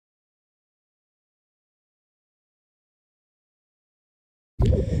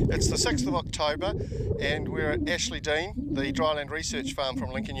It's the 6th of October and we're at Ashley Dean, the Dryland research farm from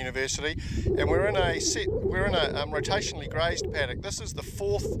Lincoln University, and we're in a rotationally grazed paddock. This is the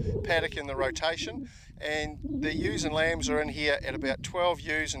 4th paddock in the rotation, and the ewes and lambs are in here at about 12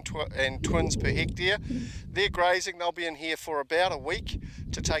 ewes and twins per hectare. They're grazing. They'll be in here for about a week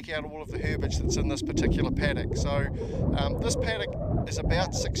to take out all of the herbage that's in this particular paddock. So this paddock is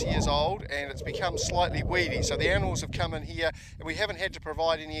about 6 years old and it's become slightly weedy, so the animals have come in here and we haven't had to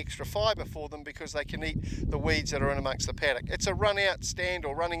provide any extra fibre for them because they can eat the weeds that are in amongst the paddock. It's a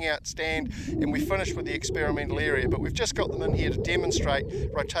running out stand and we finished with the experimental area, but we've just got them in here to demonstrate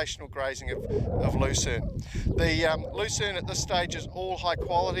rotational grazing of lucerne. The lucerne at this stage is all high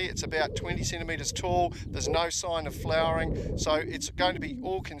quality. It's about 20 centimetres tall. There's no sign of flowering, so it's going to be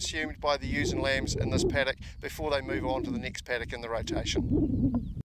all consumed by the ewes and lambs in this paddock before they move on to the next paddock in the rotation.